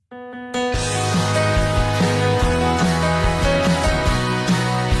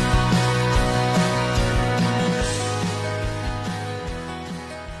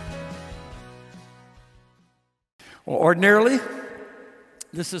Ordinarily,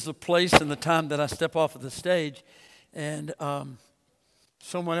 this is a place and the time that I step off of the stage and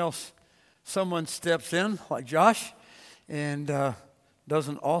someone steps in, like Josh, and does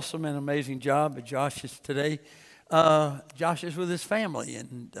an awesome and amazing job. But Josh is with his family,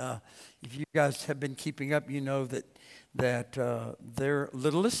 and if you guys have been keeping up, you know that their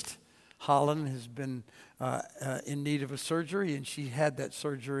littlest, Holland, has been in need of a surgery, and she had that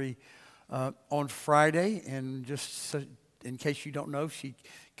surgery on Friday. And just so, in case you don't know, she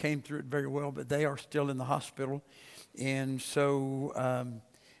came through it very well, but they are still in the hospital. And so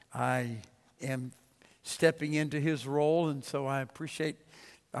I am stepping into his role, and so I appreciate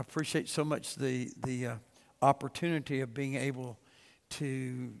so much the opportunity of being able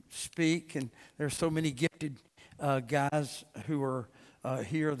to speak. And there's so many gifted guys who are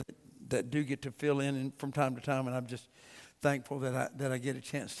here that do get to fill in from time to time, and I'm just thankful that I get a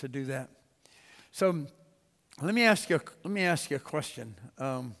chance to do that. So let me ask you a question.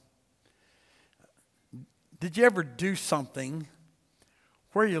 Did you ever do something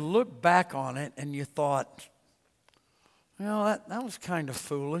where you look back on it and you thought, well, that was kind of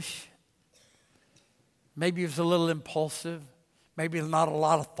foolish. Maybe it was a little impulsive. Maybe not a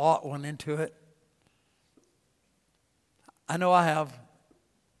lot of thought went into it. I know I have.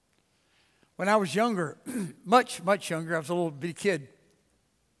 When I was younger, much younger, I was a little bitty kid.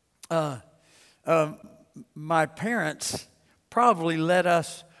 My parents probably let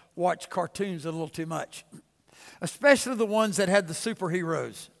us watch cartoons a little too much, especially the ones that had the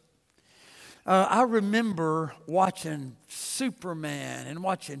superheroes. I remember watching Superman and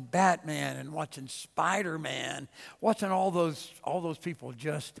watching Batman and watching Spider-Man, watching all those people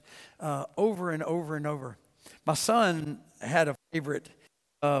just over and over and over. My son had a favorite.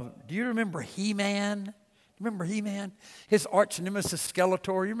 Do you remember He-Man? Remember He-Man? His arch nemesis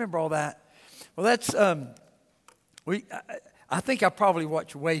Skeletor. You remember all that? Well, that's I think I probably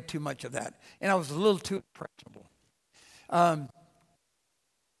watched way too much of that, and I was a little too impressionable.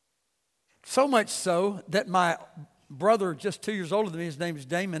 So much so that my brother, just 2 years older than me, his name is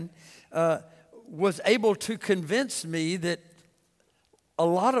Damon, was able to convince me that a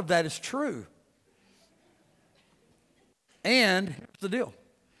lot of that is true. And here's the deal.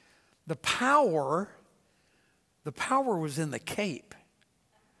 The power was in the cape.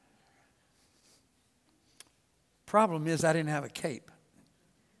 Problem is, I didn't have a cape.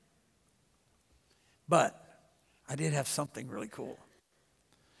 But I did have something really cool.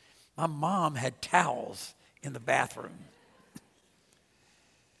 My mom had towels in the bathroom.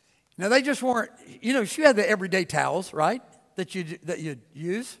 Now, they just weren't, she had the everyday towels, right, that you'd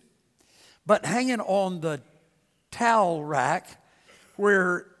use. But hanging on the towel rack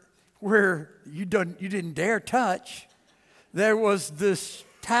where you didn't dare touch, there was this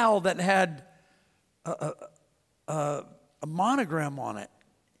towel that had a monogram on it,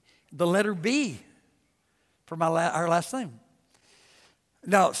 the letter B for our last name.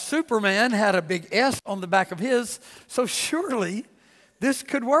 Now, Superman had a big S on the back of his, so surely this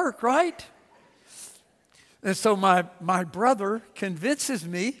could work, right? And so my brother convinces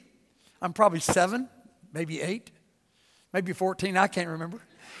me, I'm probably 7, maybe 8, maybe 14, I can't remember.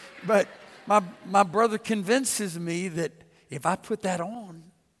 But my brother convinces me that if I put that on,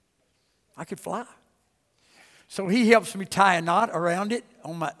 I could fly. So he helps me tie a knot around it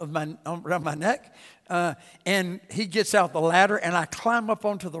around my neck, and he gets out the ladder, and I climb up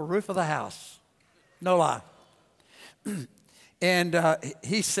onto the roof of the house. No lie. And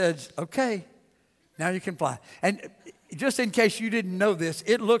he says, "Okay, now you can fly." And just in case you didn't know this,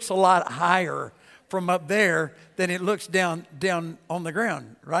 it looks a lot higher from up there than it looks down on the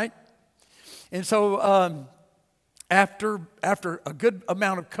ground, right? And so after a good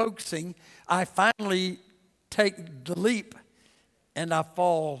amount of coaxing, I finally take the leap, and I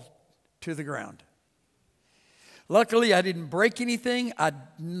fall to the ground. Luckily, I didn't break anything. I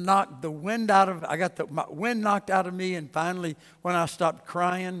knocked the wind out of. I got my wind knocked out of me, and finally, when I stopped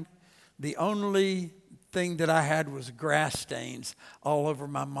crying, the only thing that I had was grass stains all over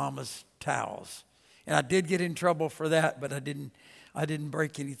my mama's towels, and I did get in trouble for that, but I didn't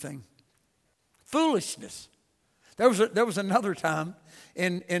break anything. Foolishness. There was another time,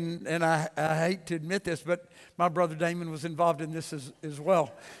 and I hate to admit this, but my brother Damon was involved in this as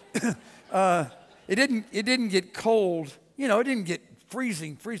well. It didn't get cold, it didn't get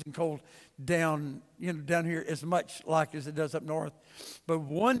freezing cold down here as much like as it does up north. But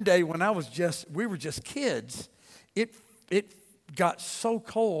one day when we were just kids, it got so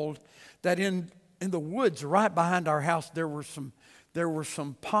cold that in the woods right behind our house there were some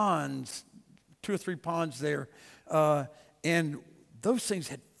ponds, 2 or 3 ponds there. And those things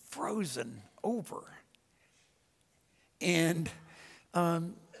had frozen over. And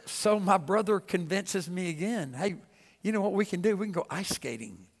so my brother convinces me again, hey, you know what we can do? We can go ice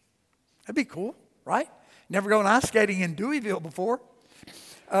skating. That'd be cool, right? Never gone ice skating in Deweyville before.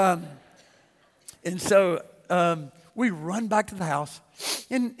 And so we run back to the house.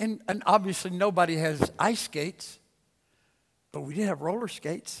 And obviously nobody has ice skates, but we did have roller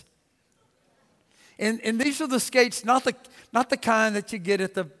skates. And these are the skates, not the kind that you get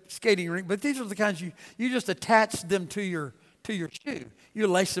at the skating rink, but these are the kinds you just attach them to your shoe. You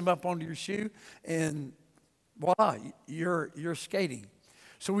lace them up onto your shoe, and voila, you're skating.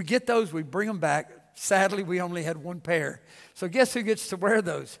 So we get those, we bring them back. Sadly, we only had one pair. So guess who gets to wear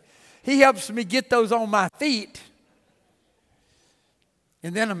those? He helps me get those on my feet.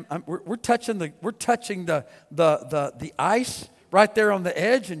 And then we're touching the ice right there on the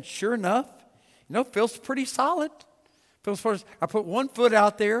edge, and sure enough, feels pretty solid. I put one foot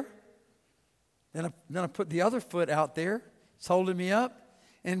out there, then I put the other foot out there. It's holding me up.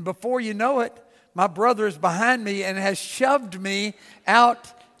 And before you know it, my brother is behind me and has shoved me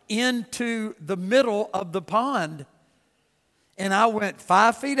out into the middle of the pond. And I went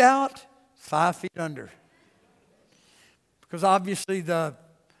 5 feet out, 5 feet under. Because obviously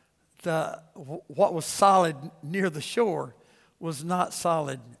what was solid near the shore was not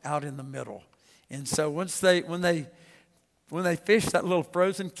solid out in the middle. And so when they fished that little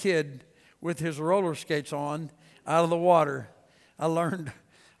frozen kid with his roller skates on out of the water, I learned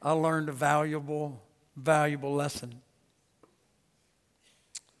a valuable lesson.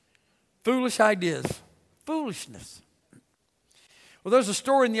 Foolish ideas, foolishness. Well, there's a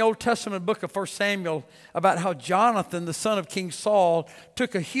story in the Old Testament book of 1 Samuel about how Jonathan, the son of King Saul,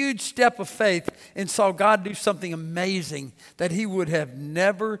 took a huge step of faith and saw God do something amazing that he would have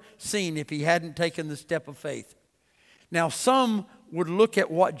never seen if he hadn't taken the step of faith. Now, some would look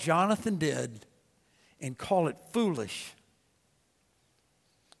at what Jonathan did and call it foolish.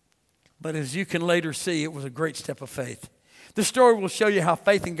 But as you can later see, it was a great step of faith. The story will show you how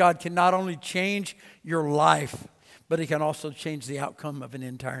faith in God can not only change your life, but it can also change the outcome of an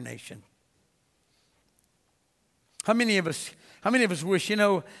entire nation. How many of us wish,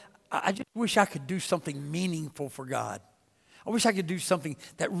 I just wish I could do something meaningful for God. I wish I could do something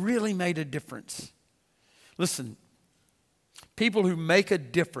that really made a difference. Listen, people who make a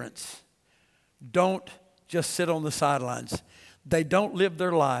difference don't just sit on the sidelines. They don't live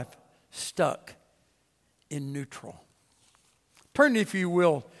their life stuck in neutral. Turn, if you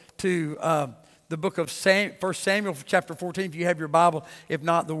will, to the book of 1 Samuel chapter 14, if you have your Bible. If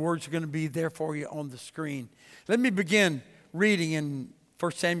not, the words are going to be there for you on the screen. Let me begin reading in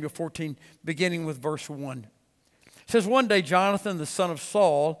 1 Samuel 14, beginning with verse 1. It says, one day Jonathan, the son of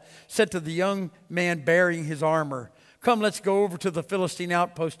Saul, said to the young man bearing his armor, come, let's go over to the Philistine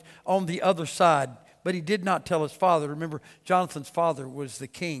outpost on the other side. But he did not tell his father. Remember, Jonathan's father was the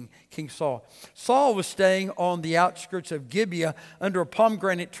king, King Saul. Saul was staying on the outskirts of Gibeah under a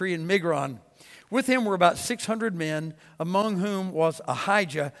pomegranate tree in Migron. With him were about 600 men, among whom was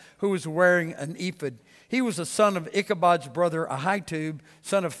Ahijah, who was wearing an ephod. He was the son of Ichabod's brother Ahitub,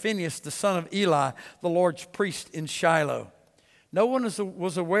 son of Phinehas, the son of Eli, the Lord's priest in Shiloh. No one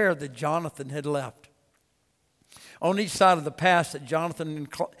was aware that Jonathan had left. On each side of the pass that Jonathan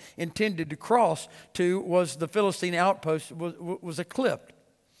intended to cross to was the Philistine outpost, was a cliff.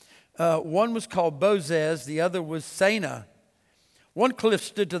 One was called Bozez, the other was Sana. One cliff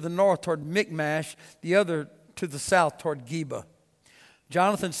stood to the north toward Michmash, the other to the south toward Geba.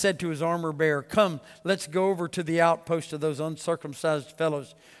 Jonathan said to his armor bearer, come, let's go over to the outpost of those uncircumcised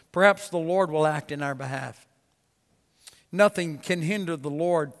fellows. Perhaps the Lord will act in our behalf. Nothing can hinder the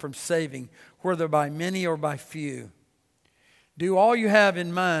Lord from saving, whether by many or by few. Do all you have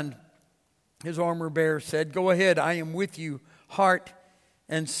in mind, his armor bearer said. Go ahead, I am with you, heart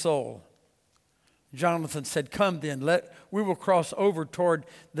and soul. Jonathan said, come then, we will cross over toward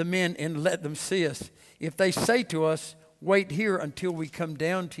the men and let them see us. If they say to us, wait here until we come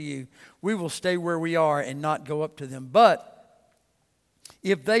down to you, we will stay where we are and not go up to them. But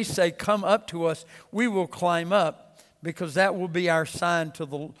if they say, come up to us, we will climb up, because that will be our sign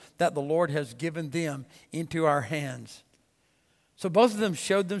that the Lord has given them into our hands. So both of them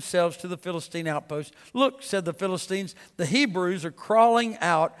showed themselves to the Philistine outpost. Look, said the Philistines, the Hebrews are crawling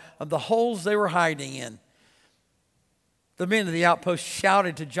out of the holes they were hiding in. The men of the outpost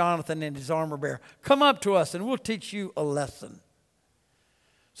shouted to Jonathan and his armor bearer, come up to us and we'll teach you a lesson.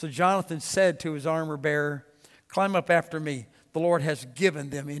 So Jonathan said to his armor bearer, climb up after me. The Lord has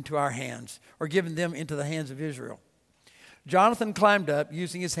given them into our hands, or given them into the hands of Israel. Jonathan climbed up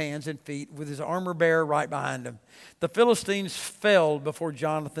using his hands and feet with his armor-bearer right behind him. The Philistines fell before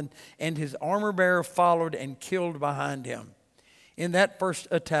Jonathan, and his armor-bearer followed and killed behind him. In that first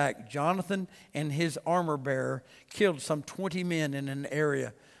attack, Jonathan and his armor-bearer killed some 20 men in an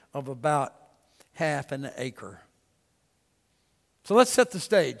area of about half an acre. So let's set the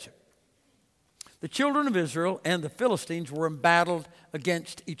stage. The children of Israel and the Philistines were embattled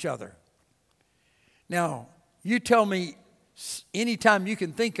against each other. Now, you tell me any time you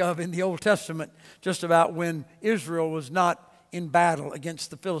can think of in the Old Testament just about when Israel was not in battle against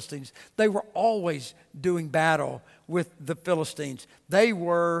the Philistines. They were always doing battle with the Philistines. They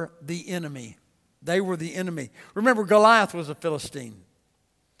were the enemy. They were the enemy. Remember, Goliath was a Philistine.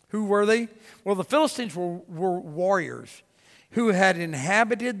 Who were they? Well, the Philistines were warriors who had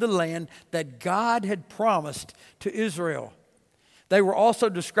inhabited the land that God had promised to Israel. They were also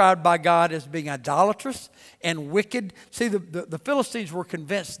described by God as being idolatrous and wicked. See, the Philistines were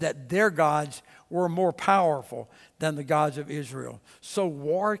convinced that their gods were more powerful than the gods of Israel. So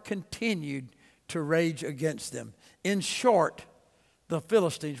war continued to rage against them. In short, the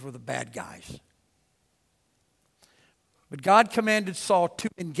Philistines were the bad guys. But God commanded Saul to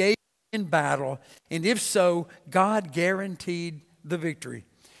engage in battle, and if so, God guaranteed the victory.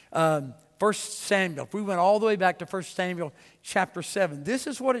 1 Samuel, if we went all the way back to 1 Samuel chapter 7, this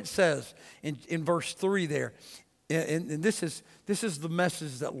is what it says in verse 3 there. And this is the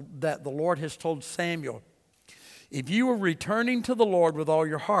message that the Lord has told Samuel. If you are returning to the Lord with all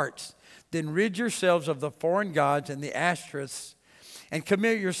your hearts, then rid yourselves of the foreign gods and the Ashtoreths, and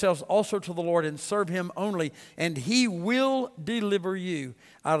commit yourselves also to the Lord and serve him only, and he will deliver you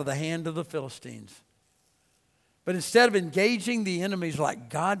out of the hand of the Philistines. But instead of engaging the enemies like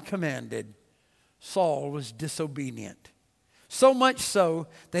God commanded, Saul was disobedient. So much so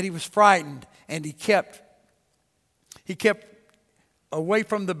that he was frightened, and he kept away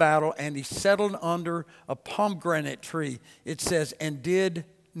from the battle, and he settled under a pomegranate tree, it says, and did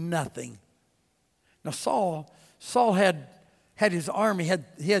nothing. Now Saul had his army,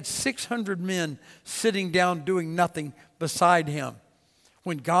 he had 600 men sitting down doing nothing beside him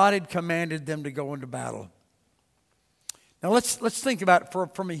when God had commanded them to go into battle. Now let's think about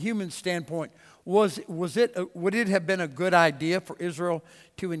it from a human standpoint. Would it have been a good idea for Israel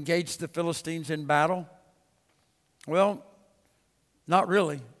to engage the Philistines in battle? Well, not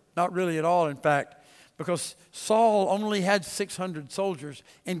really. Not really at all, in fact, because Saul only had 600 soldiers.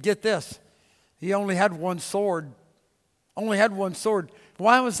 And get this, he only had one sword. Only had one sword.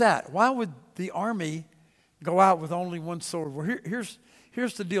 Why was that? Why would the army go out with only one sword? Well,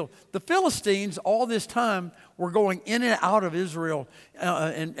 here's the deal. The Philistines, all this time, were going in and out of Israel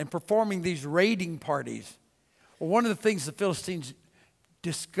and performing these raiding parties. Well, one of the things the Philistines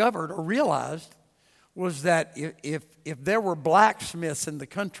discovered or realized was that if there were blacksmiths in the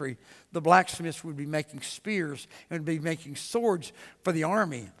country, the blacksmiths would be making spears and would be making swords for the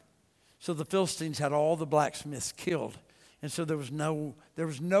army. So the Philistines had all the blacksmiths killed. And so there was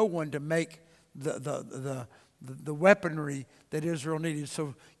no one to make the weaponry that Israel needed.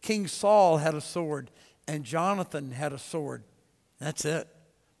 So King Saul had a sword, and Jonathan had a sword. That's it.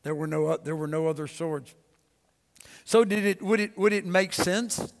 There were no other swords. So would it make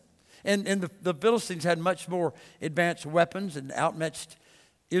sense? And the Philistines had much more advanced weapons and outmatched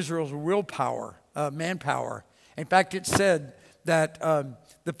Israel's willpower, manpower. In fact, it said that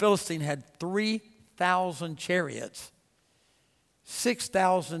the Philistine had 3,000 chariots,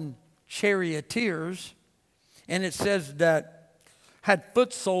 6,000 charioteers, and it says that had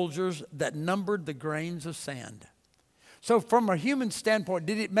foot soldiers that numbered the grains of sand. So from a human standpoint,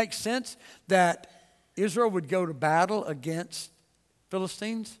 did it make sense that Israel would go to battle against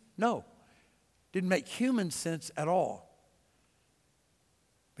Philistines? No. Didn't make human sense at all.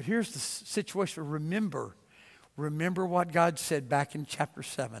 But here's the situation. Remember what God said back in chapter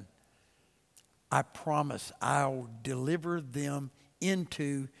 7. I promise I'll deliver them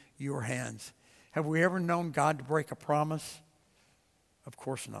into your hands. Have we ever known God to break a promise? Of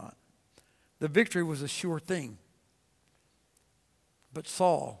course not. The victory was a sure thing. But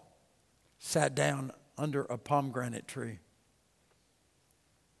Saul sat down under a pomegranate tree.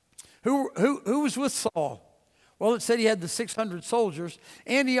 Who was with Saul? Well, it said he had the 600 soldiers,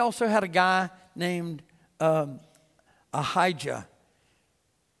 and he also had a guy named Ahijah.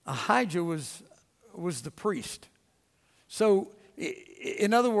 Ahijah was the priest. So,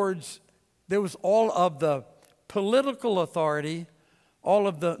 in other words, there was all of the political authority, all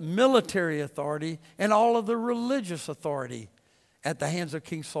of the military authority, and all of the religious authority at the hands of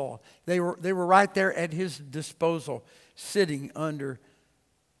King Saul. They were right there at his disposal, sitting under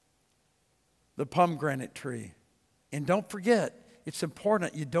the pomegranate tree. And don't forget, it's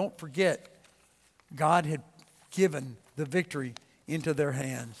important you don't forget God had given the victory into their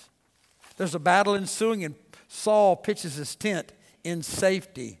hands. There's a battle ensuing, and Saul pitches his tent in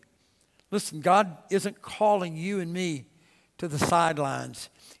safety. Listen, God isn't calling you and me to the sidelines.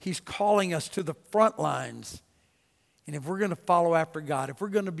 He's calling us to the front lines. And if we're going to follow after God, if we're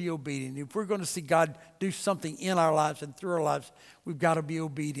going to be obedient, if we're going to see God do something in our lives and through our lives, we've got to be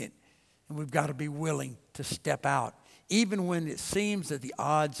obedient. And we've got to be willing to step out, even when it seems that the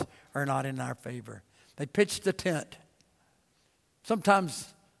odds are not in our favor. They pitched the tent.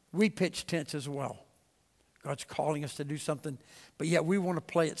 Sometimes we pitch tents as well. God's calling us to do something, but yet we want to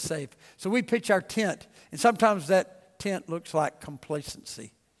play it safe. So we pitch our tent, and sometimes that tent looks like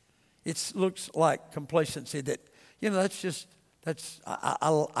complacency. It looks like complacency that,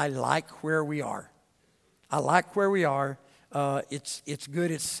 I like where we are. I like where we are. It's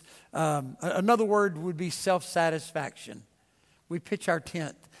good. It's another word would be self-satisfaction. We pitch our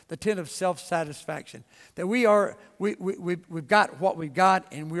tent, the tent of self-satisfaction. That we've got what we've got,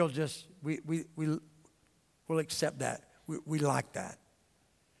 and we'll accept that. We like that.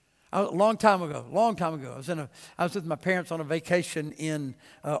 A long time ago, I was with my parents on a vacation in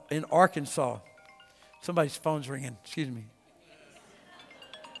Arkansas. Somebody's phone's ringing. Excuse me.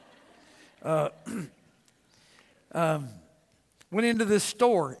 Went into this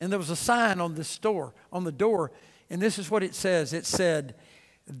store, and there was a sign on this store, on the door, and this is what it says. It said,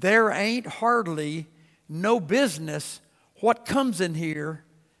 "There ain't hardly no business what comes in here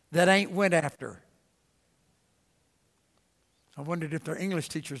that ain't went after." I wondered if there are English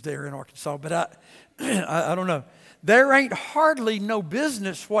teachers there in Arkansas, but I don't know. There ain't hardly no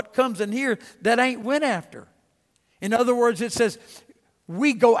business what comes in here that ain't went after. In other words, it says,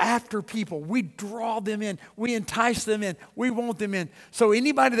 we go after people. We draw them in. We entice them in. We want them in. So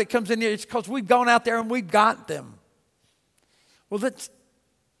anybody that comes in here, it's because we've gone out there and we've got them. Well, that's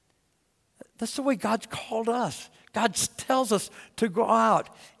the way God's called us. God tells us to go out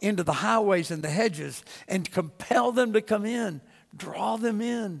into the highways and the hedges and compel them to come in, draw them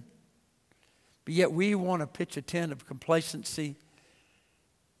in. But yet we want to pitch a tent of complacency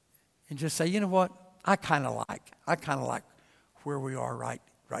and just say, you know what? I kind of like where we are right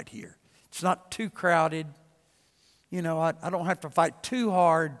here. It's not too crowded. I don't have to fight too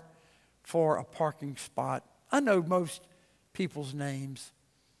hard for a parking spot. I know most people's names.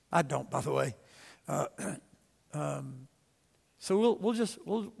 I don't, by the way. So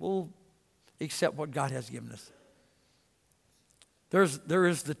we'll accept what God has given us. There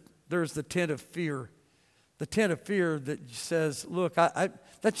is the tent of fear. The tent of fear that says, look,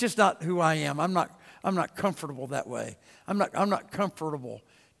 that's just not who I am. I'm not comfortable that way. I'm not comfortable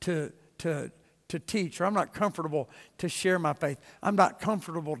to teach, or I'm not comfortable to share my faith. I'm not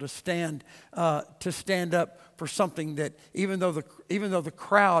comfortable to stand up for something that even though the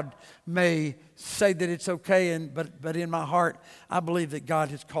crowd may say that it's okay, but in my heart I believe that God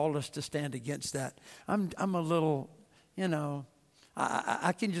has called us to stand against that. I'm a little,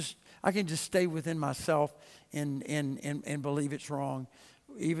 I can just stay within myself and believe it's wrong,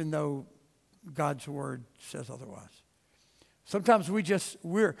 even though God's word says otherwise. Sometimes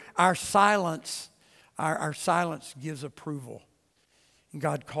our silence gives approval. And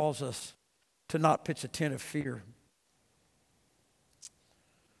God calls us to not pitch a tent of fear.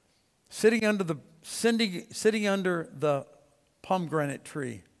 Sitting under the pomegranate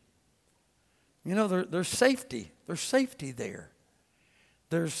tree. There's safety. There's safety there.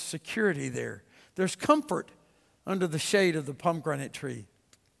 There's security there. There's comfort under the shade of the pomegranate tree.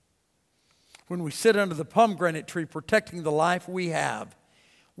 When we sit under the pomegranate tree protecting the life we have,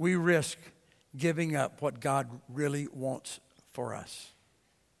 we risk giving up what God really wants for us.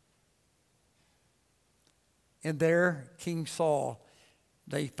 And there,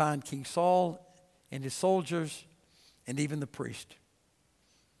 they find King Saul and his soldiers and even the priest.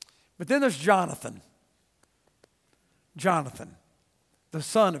 But then there's Jonathan, the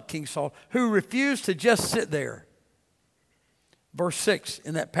son of King Saul, who refused to just sit there. Verse 6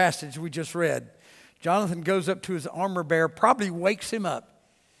 in that passage we just read, Jonathan goes up to his armor bearer, probably wakes him up,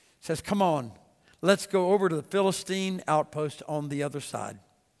 says, "Come on, let's go over to the Philistine outpost on the other side."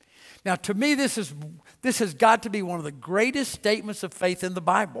 Now, to me, this has got to be one of the greatest statements of faith in the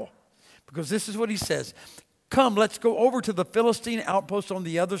Bible, because this is what he says: "Come, let's go over to the Philistine outpost on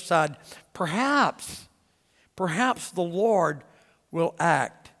the other side. Perhaps the Lord will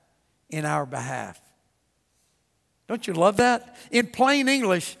act in our behalf." Don't you love that? In plain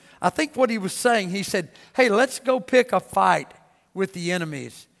English, I think what he was saying, he said, hey, let's go pick a fight with the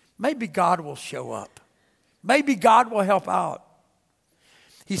enemies. Maybe God will show up. Maybe God will help out.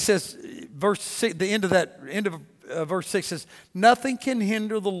 He says, verse 6, the end of verse 6 says, nothing can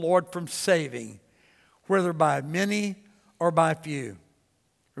hinder the Lord from saving, whether by many or by few.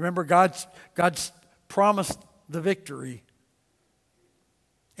 Remember, God's promised the victory.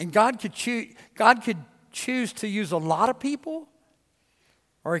 And God could choose to use a lot of people,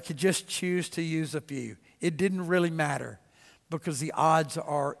 or He could just choose to use a few. It didn't really matter, because the odds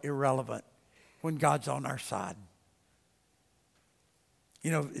are irrelevant when God's on our side.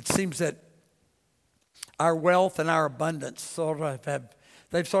 You know, it seems that our wealth and our abundance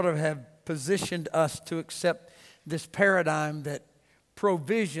have positioned us to accept this paradigm that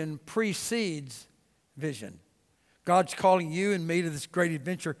provision precedes vision. God's calling you and me to this great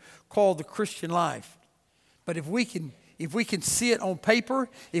adventure called the Christian life. But if we can see it on paper,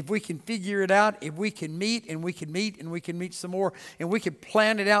 if we can figure it out, if we can meet and we can meet and we can meet some more, and we can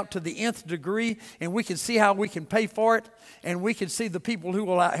plan it out to the nth degree, and we can see how we can pay for it, and we can see the people who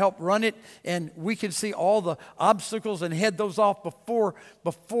will help run it, and we can see all the obstacles and head those off before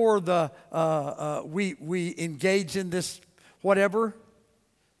we engage in this whatever,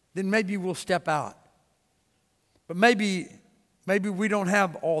 then maybe we'll step out. But maybe we don't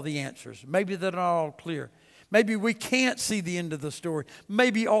have all the answers. Maybe they're not all clear. Maybe we can't see the end of the story.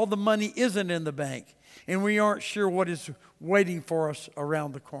 Maybe all the money isn't in the bank, and we aren't sure what is waiting for us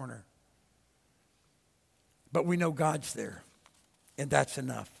around the corner. But we know God's there, and that's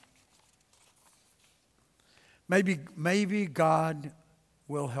enough. Maybe God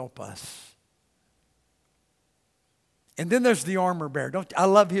will help us. And then there's the armor bearer. I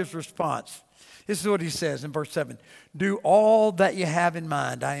love his response. This is what he says in verse 7. Do all that you have in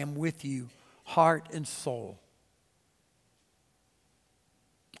mind. I am with you, heart and soul.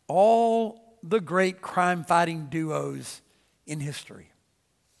 All the great crime-fighting duos in history.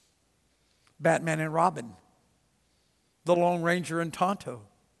 Batman and Robin. The Lone Ranger and Tonto.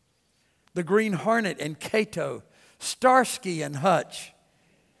 The Green Hornet and Kato. Starsky and Hutch.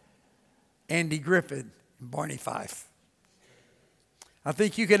 Andy Griffith and Barney Fife. I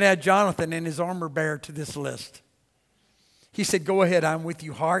think you can add Jonathan and his armor bearer to this list. He said, go ahead, I'm with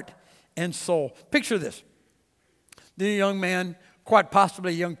you, heart and soul. Picture this. The young man, quite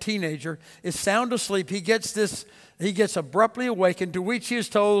possibly a young teenager, is sound asleep. He gets abruptly awakened, to which he is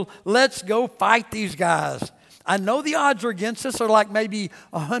told, let's go fight these guys. I know the odds are against us, are like maybe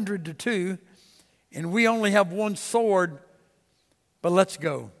 100 to 2, and we only have one sword, but let's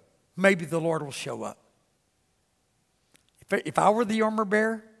go. Maybe the Lord will show up. If I were the armor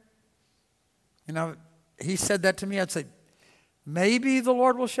bearer, he said that to me, I'd say, maybe the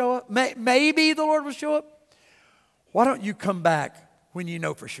Lord will show up. Maybe the Lord will show up. Why don't you come back when you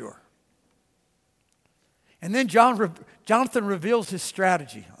know for sure? And then Jonathan reveals his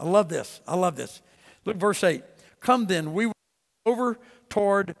strategy. I love this. Look, verse 8. Come then, we will go over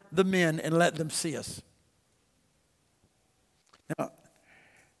toward the men and let them see us. Now,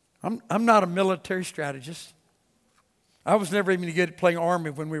 I'm not a military strategist. I was never even good at playing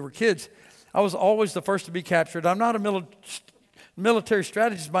army when we were kids. I was always the first to be captured. I'm not a military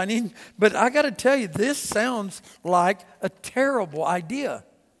strategist by any means, but I got to tell you, this sounds like a terrible idea.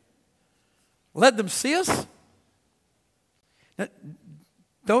 Let them see us? Now,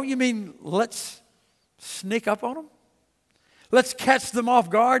 don't you mean let's sneak up on them? Let's catch them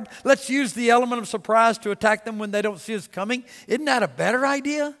off guard. Let's use the element of surprise to attack them when they don't see us coming. Isn't that a better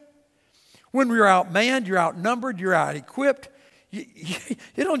idea? When you're outmanned, you're outnumbered, you're out-equipped, you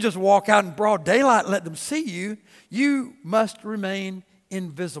don't just walk out in broad daylight and let them see you. You must remain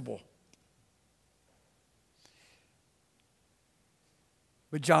invisible.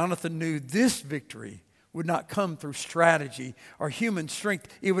 But Jonathan knew this victory would not come through strategy or human strength.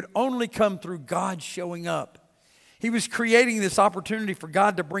 It would only come through God showing up. He was creating this opportunity for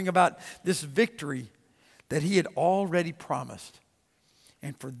God to bring about this victory that He had already promised.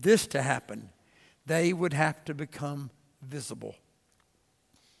 And for this to happen, they would have to become visible.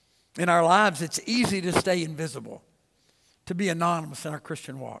 In our lives, it's easy to stay invisible, to be anonymous in our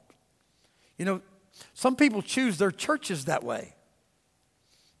Christian walk. You know, some people choose their churches that way.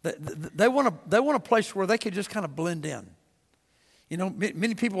 They want a place where they can just kind of blend in. You know,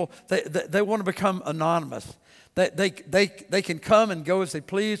 many people, they want to become anonymous. They can come and go as they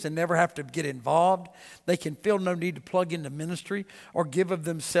please and never have to get involved. They can feel no need to plug into ministry or give of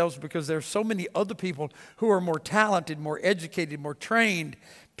themselves because there are so many other people who are more talented, more educated, more trained.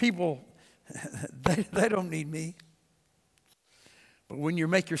 People, they don't need me. But when you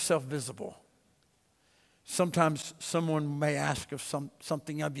make yourself visible, sometimes someone may ask of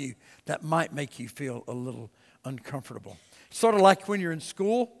something of you that might make you feel a little uncomfortable. Sort of like when you're in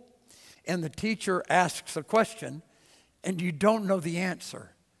school and the teacher asks a question and you don't know the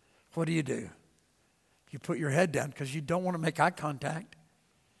answer. What do? You put your head down because you don't want to make eye contact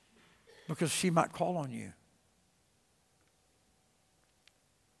because she might call on you.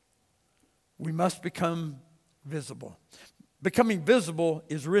 We must become visible. Becoming visible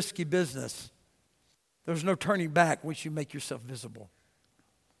is risky business. There's no turning back once you make yourself visible.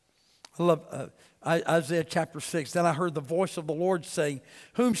 I love Isaiah chapter 6. Then I heard the voice of the Lord saying,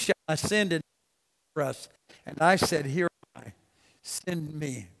 "Whom shall I send in for us?" And I said, "Here am I, send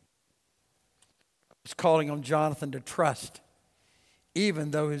me." He's calling on Jonathan to trust,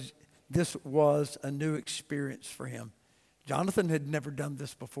 even though this was a new experience for him. Jonathan had never done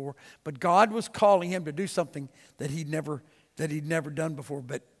this before, but God was calling him to do something that he'd never done before.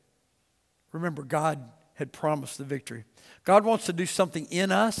 But remember, God had promised the victory. God wants to do something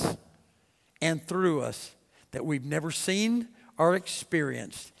in us and through us that we've never seen or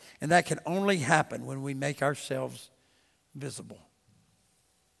experienced, and that can only happen when we make ourselves visible.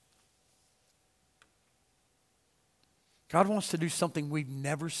 God wants to do something we've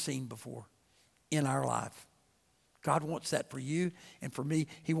never seen before in our life. God wants that for you and for me.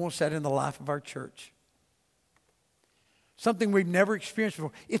 He wants that in the life of our church. Something we've never experienced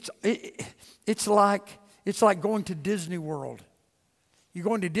before. It's like going to Disney World. You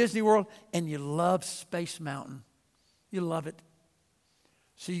go into Disney World and you love Space Mountain. You love it.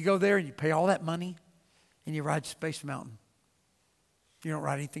 So you go there and you pay all that money and you ride Space Mountain. You don't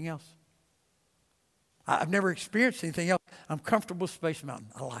ride anything else. I've never experienced anything else. I'm comfortable with Space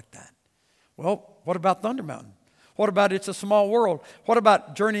Mountain. I like that. Well, what about Thunder Mountain? What about It's a Small World? What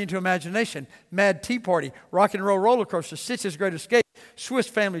about Journey into Imagination, Mad Tea Party, Rock and Roll Roller Coaster, Stitch's Great Escape, Swiss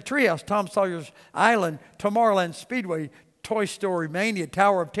Family Treehouse, Tom Sawyer's Island, Tomorrowland Speedway, Toy Story Mania,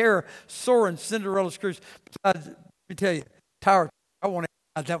 Tower of Terror, Soarin', Cinderella's Cruise. Besides, let me tell you, Tower, I want to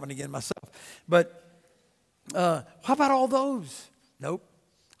ride that one again myself. But how about all those? Nope.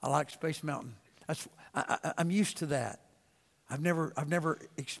 I like Space Mountain. I'm used to that. I've never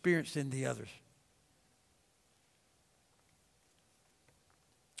experienced any of the others.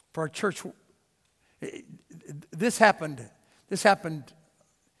 For our church, this happened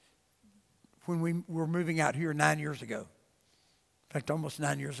when we were moving out here 9 years ago. In fact, almost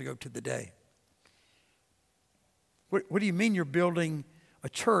 9 years ago to the day. What do you mean you're building a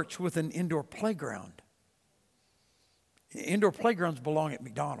church with an indoor playground? Indoor playgrounds belong at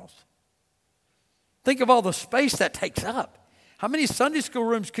McDonald's. Think of all the space that takes up. How many Sunday school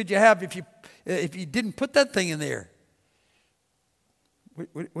rooms could you have if you didn't put that thing in there?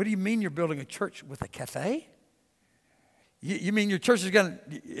 What do you mean you're building a church with a cafe? You mean your church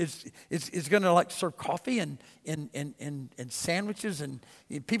is gonna like serve coffee and sandwiches and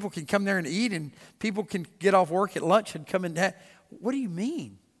people can come there and eat and people can get off work at lunch and come in? What do you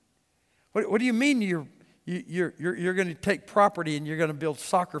mean? What do you mean you're going to take property and you're going to build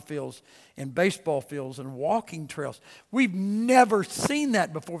soccer fields and baseball fields and walking trails? We've never seen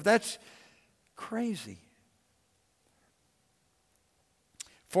that before. That's crazy.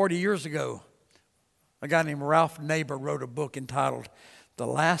 40 years ago, a guy named Ralph Neighbor wrote a book entitled The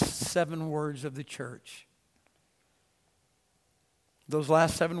Last 7 Words of the Church. Those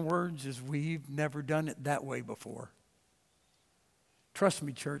last 7 words is, we've never done it that way before. Trust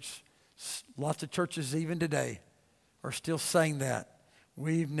me, church, lots of churches even today are still saying that.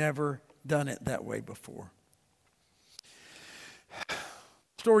 We've never done it that way before.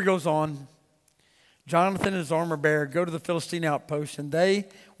 Story goes on. Jonathan and his armor bearer go to the Philistine outpost, and they,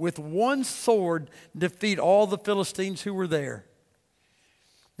 with one sword, defeat all the Philistines who were there.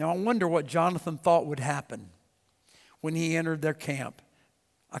 Now, I wonder what Jonathan thought would happen when he entered their camp.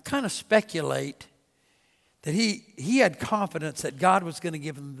 I kind of speculate that he had confidence that God was going to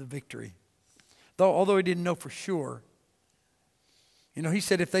give them the victory, although he didn't know for sure. You know, he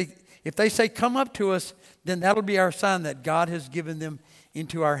said, if they say, "Come up to us," then that'll be our sign that God has given them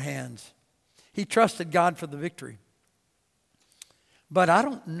into our hands. He trusted God for the victory. But I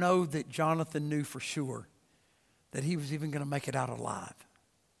don't know that Jonathan knew for sure that he was even going to make it out alive.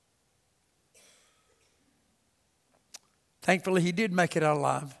 Thankfully, he did make it out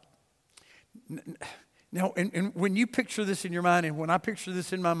alive. Now, and when you picture this in your mind, and when I picture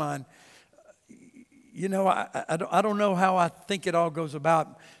this in my mind, you know, I don't know how I think it all goes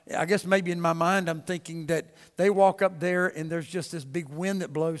about. I guess maybe in my mind I'm thinking that they walk up there and there's just this big wind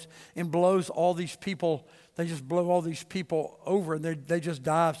that blows and blows all these people. They just blow all these people over and they just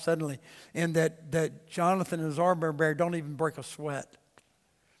die suddenly. And that Jonathan and his armor bearer don't even break a sweat.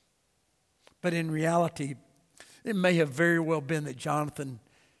 But in reality, it may have very well been that Jonathan,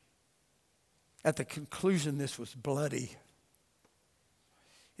 at the conclusion, this was bloody.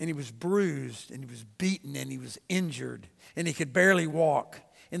 And he was bruised, and he was beaten, and he was injured, and he could barely walk.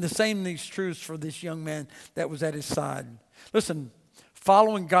 And the same thing's true for this young man that was at his side. Listen,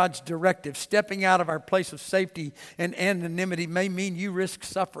 following God's directive, stepping out of our place of safety and anonymity may mean you risk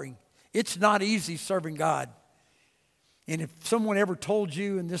suffering. It's not easy serving God. And if someone ever told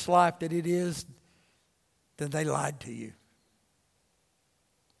you in this life that it is, then they lied to you.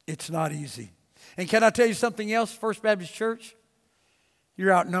 It's not easy. And can I tell you something else, First Baptist Church?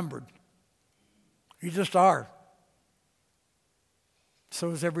 You're outnumbered. You just are. So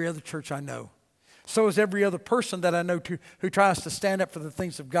is every other church I know. So is every other person that I know who tries to stand up for the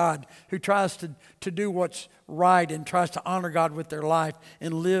things of God, who tries to do what's right and tries to honor God with their life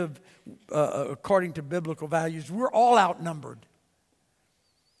and live according to biblical values. We're all outnumbered.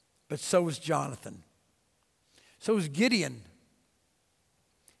 But so is Jonathan. So is Gideon.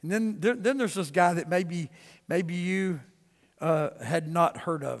 And then there's this guy that maybe you had not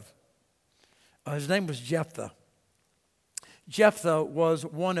heard of. His name was Jephthah. Jephthah was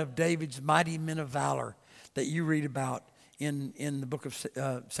one of David's mighty men of valor that you read about in the book of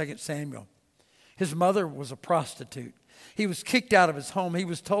 2 Samuel. His mother was a prostitute. He was kicked out of his home. He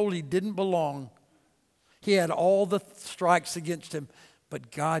was told he didn't belong. He had all the strikes against him,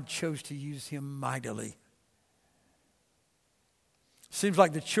 but God chose to use him mightily. Seems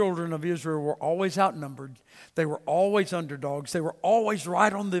like the children of Israel were always outnumbered. They were always underdogs. They were always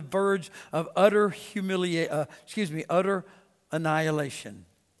right on the verge of utter annihilation.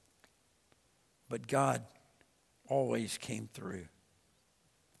 But God always came through.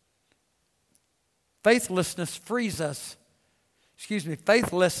 Faithlessness frees us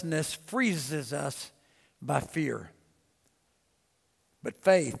by fear. But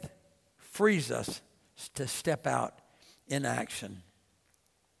faith frees us to step out in action.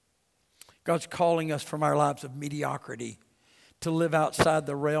 God's calling us from our lives of mediocrity to live outside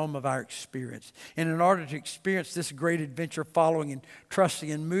the realm of our experience. And in order to experience this great adventure, following and trusting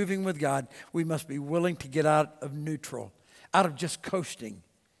and moving with God, we must be willing to get out of neutral, out of just coasting,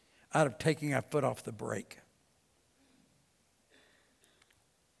 out of taking our foot off the brake.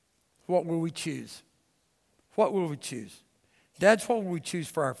 What will we choose? What will we choose? Dads, what will we choose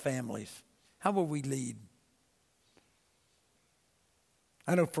for our families? How will we lead?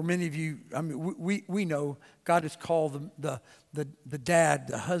 I know for many of you, we know God has called the dad,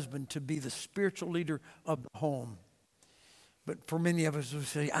 the husband, to be the spiritual leader of the home. But for many of us, we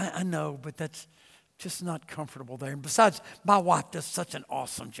say, I know, but that's just not comfortable there. And besides, my wife does such an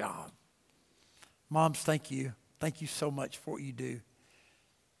awesome job. Moms, thank you. Thank you so much for what you do.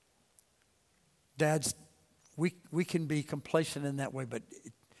 Dads, we can be complacent in that way, but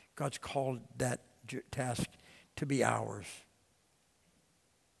God's called that task to be ours.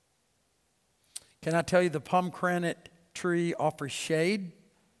 Can I tell you, the pomegranate tree offers shade?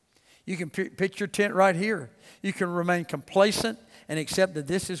 You can pitch your tent right here. You can remain complacent and accept that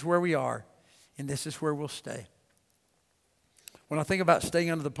this is where we are and this is where we'll stay. When I think about staying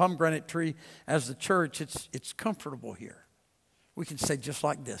under the pomegranate tree as the church, it's comfortable here. We can stay just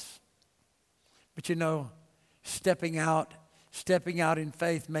like this. But you know, stepping out in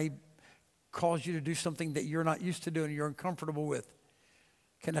faith may cause you to do something that you're not used to doing, you're uncomfortable with.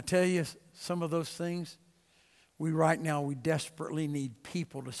 Can I tell you some of those things? We desperately need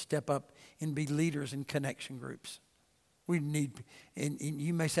people to step up and be leaders in connection groups. We need, and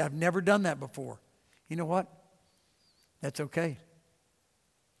you may say, I've never done that before. You know what? That's okay.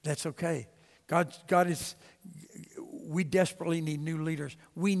 That's okay. We desperately need new leaders.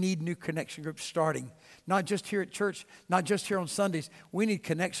 We need new connection groups starting. Not just here at church, not just here on Sundays. We need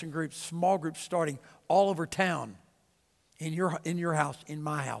connection groups, small groups starting all over town. In your house, in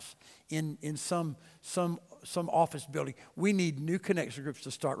my house, in some office building. We need new connection groups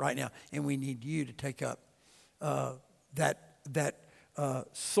to start right now, and we need you to take up that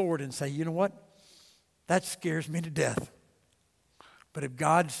sword and say, you know what? That scares me to death. But if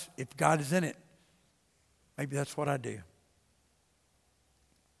God is in it, maybe that's what I do.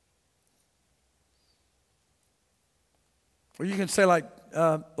 Or you can say like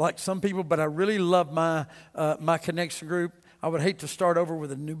some people, but I really love my connection group. I would hate to start over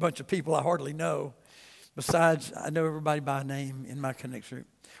with a new bunch of people I hardly know. Besides, I know everybody by name in my connection group.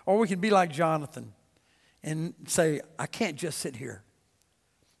 Or we can be like Jonathan and say, I can't just sit here.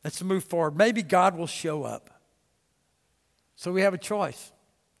 Let's move forward. Maybe God will show up. So we have a choice.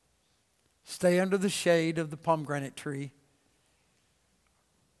 Stay under the shade of the pomegranate tree.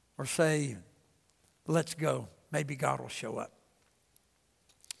 Or say, let's go. Maybe God will show up.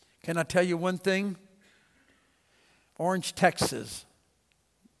 Can I tell you one thing? Orange, Texas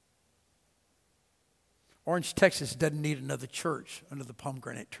doesn't need another church under the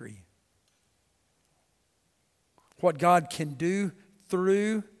pomegranate tree. What God can do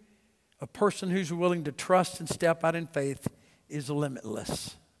through a person who's willing to trust and step out in faith is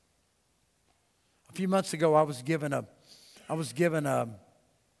limitless. A few months ago, I was given a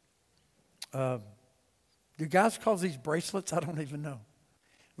do guys call these bracelets? I don't even know.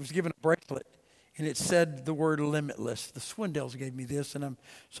 I was given a bracelet, and it said the word limitless. The Swindells gave me this, and I'm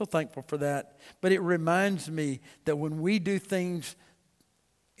so thankful for that. But it reminds me that when we do things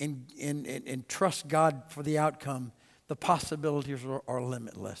and trust God for the outcome, the possibilities are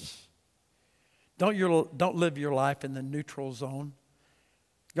limitless. Don't live your life in the neutral zone.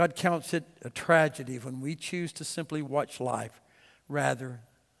 God counts it a tragedy when we choose to simply watch life rather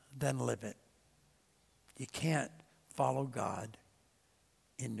than live it. You can't follow God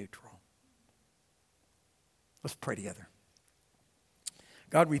in neutral. Let's pray together.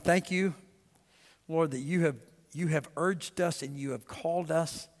 God, we thank you, Lord, that you have urged us and you have called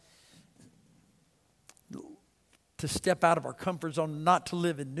us to step out of our comfort zone, not to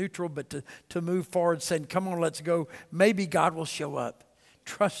live in neutral, but to move forward, saying, come on, let's go. Maybe God will show up,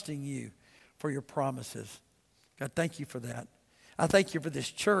 trusting you for your promises. God, thank you for that. I thank you for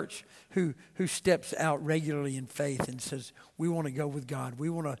this church who steps out regularly in faith and says, we want to go with God. We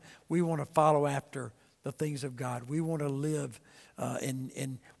want to follow after the things of God. We want to live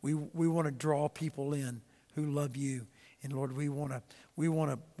and we want to draw people in who love you. And Lord, we want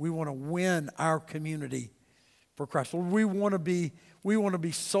to win our community for Christ. Lord, we want to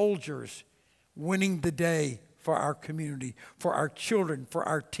be soldiers winning the day for our community, for our children, for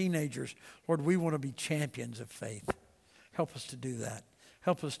our teenagers. Lord, we want to be champions of faith. Help us to do that.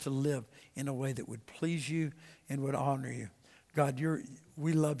 Help us to live in a way that would please you and would honor you. God,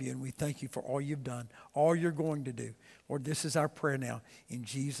 we love you and we thank you for all you've done, all you're going to do. Lord, this is our prayer now. In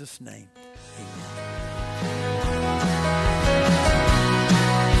Jesus' name, amen.